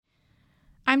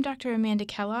I'm Dr. Amanda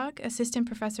Kellogg, Assistant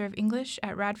Professor of English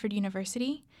at Radford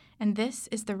University, and this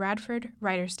is the Radford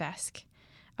Writer's Desk,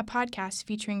 a podcast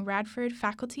featuring Radford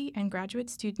faculty and graduate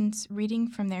students reading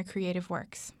from their creative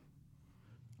works.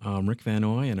 I'm Rick Van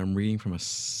Oy, and I'm reading from a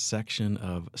section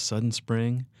of Sudden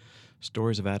Spring,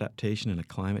 Stories of Adaptation in a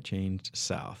Climate-Changed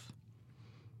South.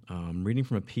 I'm reading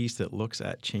from a piece that looks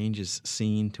at changes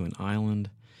seen to an island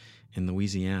in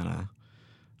Louisiana.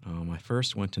 I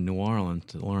first went to New Orleans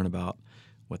to learn about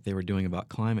what they were doing about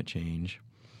climate change,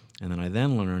 and then I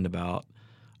learned about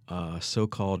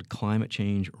so-called climate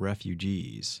change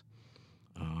refugees.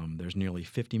 There's nearly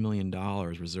 $50 million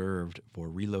reserved for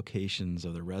relocations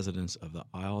of the residents of the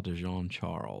Isle de Jean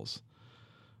Charles.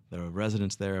 The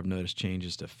residents there have noticed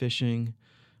changes to fishing,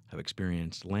 have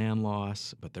experienced land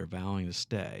loss, but they're vowing to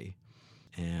stay.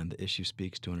 And the issue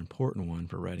speaks to an important one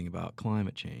for writing about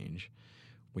climate change.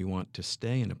 We want to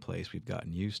stay in a place we've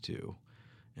gotten used to,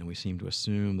 and we seem to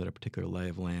assume that a particular lay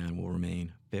of land will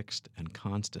remain fixed and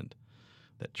constant,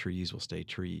 that trees will stay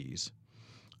trees.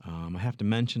 I have to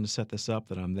mention to set this up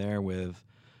that I'm there with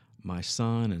my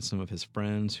son and some of his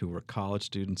friends who were college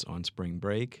students on spring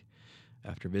break.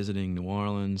 After visiting New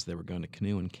Orleans, they were going to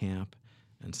canoe and camp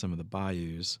and some of the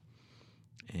bayous.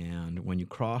 And when you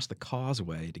cross the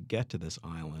causeway to get to this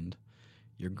island,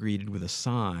 you're greeted with a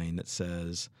sign that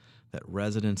says that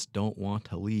residents don't want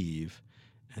to leave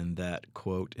and that,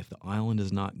 quote, if the island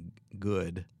is not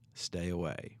good, stay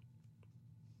away.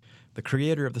 The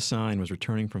creator of the sign was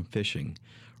returning from fishing,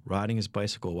 riding his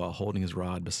bicycle while holding his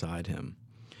rod beside him.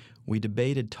 We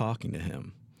debated talking to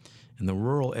him. In the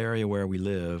rural area where we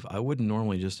live, I wouldn't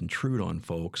normally just intrude on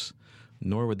folks,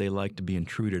 nor would they like to be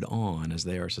intruded on, as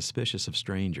they are suspicious of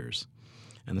strangers.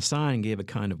 And the sign gave a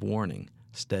kind of warning,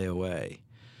 stay away.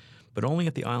 But only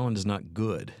if the island is not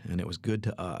good, and it was good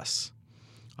to us.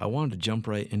 I wanted to jump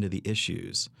right into the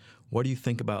issues. What do you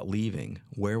think about leaving?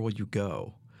 Where will you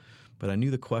go? But I knew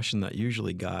the question that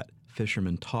usually got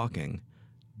fishermen talking,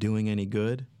 doing any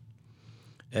good?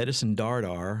 Edison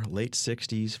Dardar, late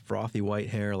 60s, frothy white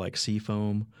hair like sea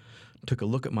foam, took a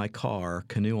look at my car,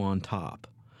 canoe on top.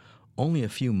 Only a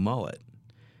few mullet.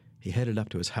 He headed up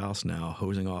to his house now,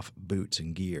 hosing off boots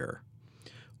and gear.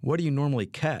 What do you normally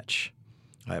catch?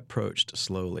 I approached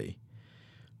slowly.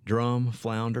 Drum,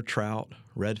 flounder, trout,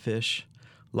 redfish.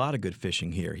 Lot of good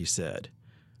fishing here, he said,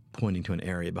 pointing to an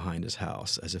area behind his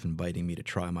house, as if inviting me to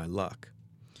try my luck.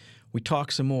 We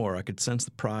talked some more. I could sense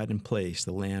the pride and place,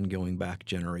 the land going back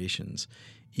generations,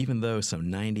 even though some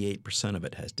 98% of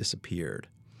it has disappeared.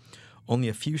 Only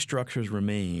a few structures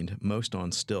remained, most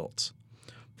on stilts.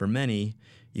 For many,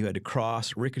 you had to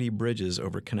cross rickety bridges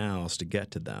over canals to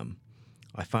get to them.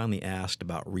 I finally asked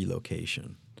about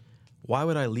relocation. Why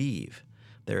would I leave?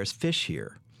 There is fish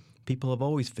here. People have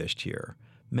always fished here.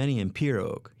 Many in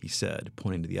pirogue, he said,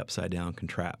 pointing to the upside-down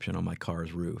contraption on my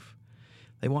car's roof.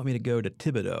 They want me to go to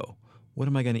Thibodeau. What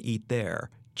am I going to eat there?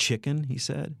 Chicken, he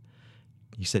said.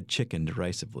 He said chicken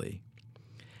derisively.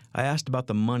 I asked about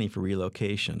the money for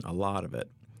relocation, a lot of it.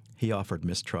 He offered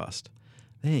mistrust.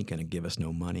 They ain't going to give us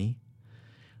no money.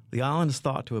 The island is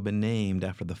thought to have been named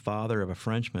after the father of a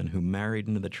Frenchman who married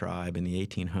into the tribe in the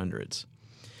 1800s.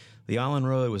 The island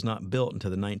road was not built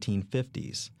until the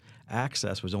 1950s.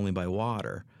 Access was only by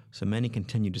water, so many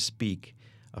continued to speak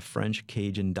a French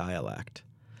Cajun dialect.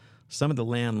 Some of the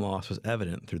land loss was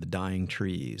evident through the dying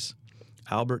trees.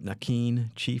 Albert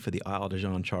Nakin, chief of the Isle de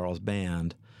Jean Charles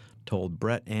band, told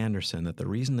Brett Anderson that the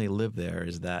reason they live there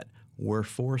is that we're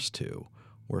forced to.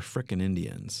 We're frickin'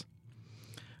 Indians.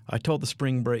 I told the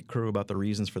spring break crew about the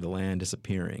reasons for the land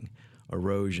disappearing: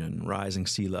 erosion, rising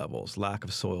sea levels, lack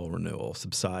of soil renewal,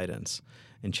 subsidence,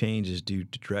 and changes due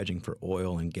to dredging for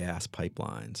oil and gas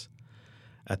pipelines.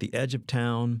 At the edge of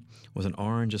town was an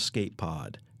orange escape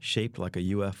pod, shaped like a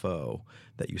UFO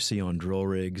that you see on drill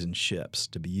rigs and ships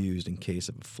to be used in case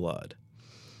of a flood.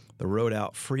 The road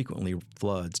out frequently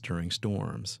floods during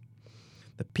storms.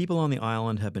 The people on the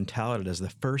island have been touted as the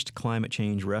first climate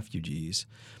change refugees,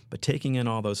 but taking in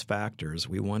all those factors,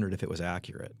 we wondered if it was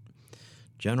accurate.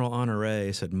 General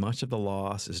Honoré said much of the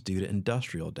loss is due to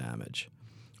industrial damage.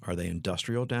 Are they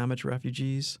industrial damage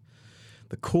refugees?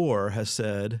 The Corps has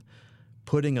said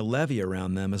putting a levee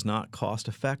around them is not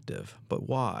cost-effective. But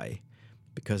why?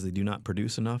 Because they do not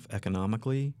produce enough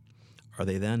economically? Are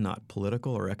they then not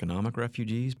political or economic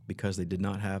refugees because they did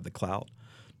not have the clout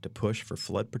to push for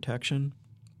flood protection?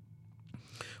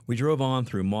 We drove on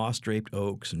through moss-draped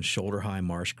oaks and shoulder-high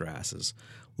marsh grasses,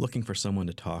 looking for someone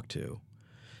to talk to.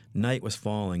 Night was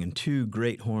falling, and two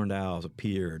great horned owls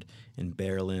appeared in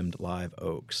bare-limbed live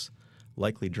oaks,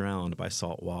 likely drowned by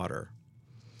salt water.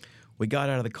 We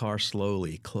got out of the car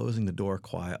slowly, closing the door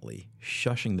quietly,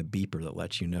 shushing the beeper that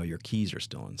lets you know your keys are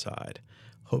still inside,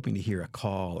 hoping to hear a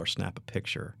call or snap a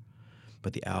picture.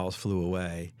 But the owls flew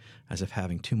away, as if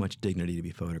having too much dignity to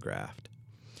be photographed.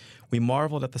 We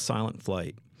marveled at the silent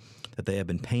flight, that they have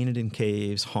been painted in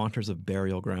caves, haunters of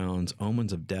burial grounds,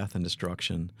 omens of death and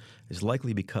destruction, is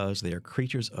likely because they are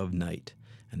creatures of night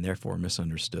and therefore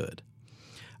misunderstood.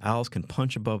 Owls can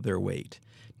punch above their weight,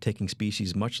 taking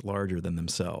species much larger than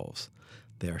themselves.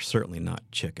 They are certainly not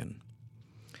chicken.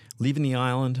 Leaving the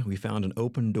island, we found an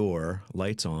open door,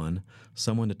 lights on,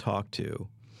 someone to talk to.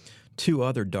 2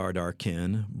 other Dardar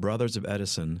kin, brothers of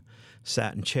Edison,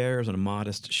 sat in chairs in a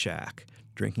modest shack,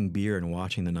 drinking beer and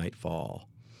watching the night fall.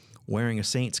 Wearing a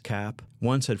saint's cap,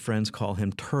 once had friends call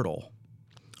him Turtle.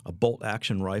 A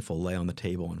bolt-action rifle lay on the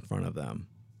table in front of them.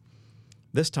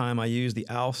 This time I used the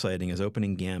owl sighting as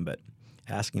opening gambit,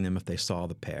 asking them if they saw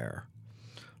the pair.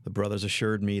 The brothers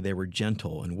assured me they were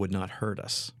gentle and would not hurt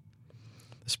us.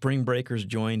 The spring breakers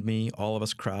joined me, all of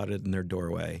us crowded in their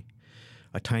doorway.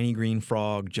 A tiny green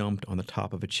frog jumped on the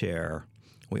top of a chair.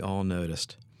 We all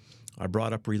noticed. I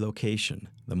brought up relocation,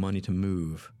 the money to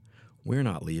move. We're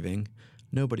not leaving.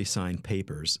 Nobody signed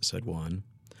papers, said one.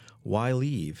 Why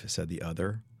leave, said the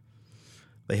other.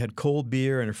 They had cold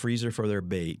beer and a freezer for their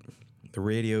bait. The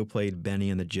radio played Benny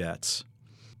and the Jets.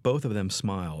 Both of them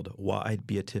smiled, wide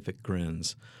beatific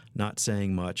grins, not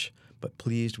saying much, but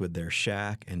pleased with their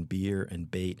shack and beer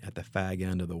and bait at the fag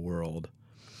end of the world.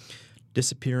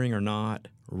 Disappearing or not,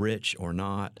 rich or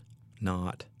not.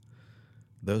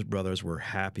 Those brothers were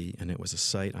happy, and it was a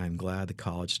sight I am glad the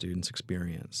college students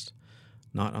experienced.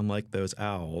 Not unlike those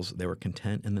owls, they were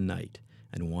content in the night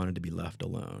and wanted to be left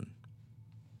alone.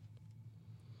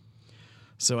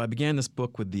 So I began this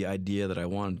book with the idea that I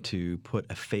wanted to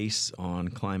put a face on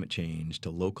climate change, to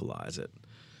localize it.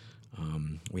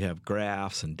 We have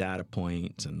graphs and data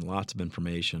points and lots of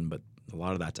information, but a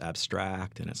lot of that's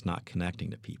abstract and it's not connecting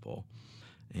to people.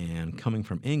 And coming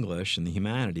from English and the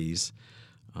humanities,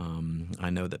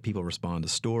 I know that people respond to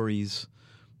stories,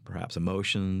 perhaps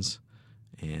emotions,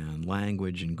 and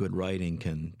language and good writing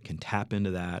can tap into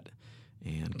that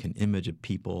and can image a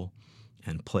people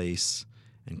and place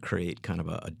and create kind of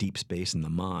a deep space in the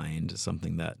mind,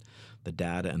 something that the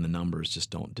data and the numbers just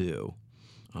don't do.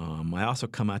 I also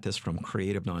come at this from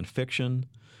creative nonfiction,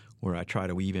 where I try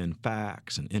to weave in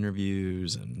facts and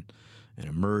interviews and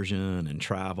immersion and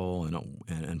travel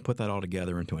and put that all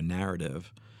together into a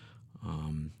narrative,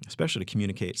 especially to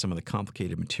communicate some of the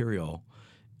complicated material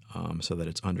so that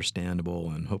it's understandable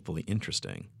and hopefully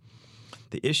interesting.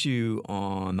 The issue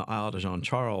on the Isle de Jean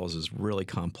Charles is really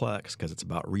complex because it's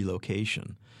about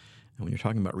relocation. And when you're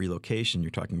talking about relocation,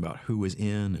 you're talking about who is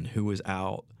in and who is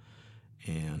out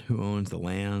and who owns the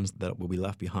lands that will be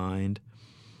left behind.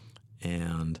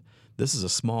 And this is a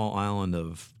small island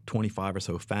of 25 or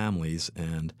so families,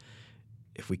 and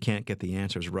if we can't get the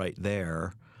answers right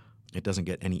there, it doesn't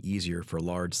get any easier for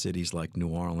large cities like New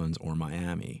Orleans or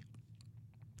Miami.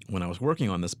 When I was working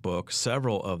on this book,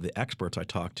 several of the experts I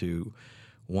talked to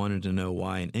wanted to know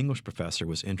why an English professor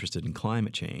was interested in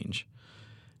climate change.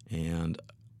 And,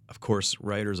 of course,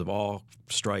 writers of all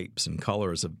stripes and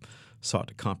colors have sought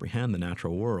to comprehend the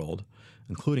natural world,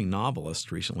 including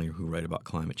novelists recently who write about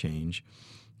climate change,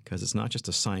 because it's not just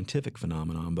a scientific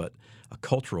phenomenon, but a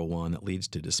cultural one that leads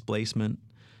to displacement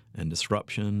and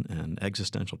disruption and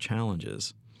existential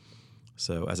challenges.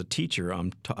 So as a teacher,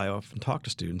 I often talk to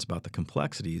students about the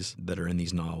complexities that are in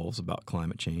these novels about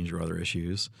climate change or other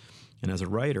issues. And as a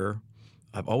writer,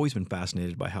 I've always been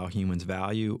fascinated by how humans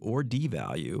value or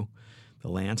devalue the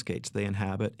landscapes they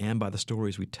inhabit and by the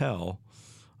stories we tell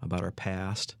about our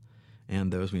past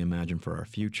and those we imagine for our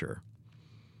future.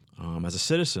 As a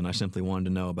citizen, I simply wanted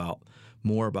to know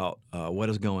more about what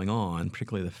is going on,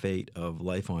 particularly the fate of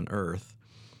life on Earth,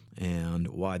 and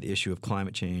why the issue of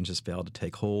climate change has failed to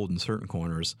take hold in certain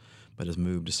corners, but has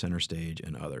moved to center stage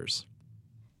in others.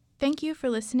 Thank you for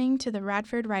listening to the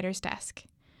Radford Writer's Desk.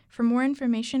 For more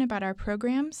information about our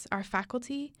programs, our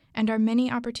faculty, and our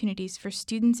many opportunities for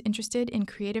students interested in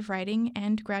creative writing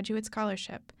and graduate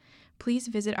scholarship, please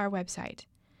visit our website,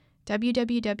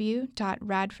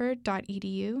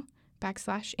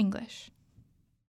 www.radford.edu/English.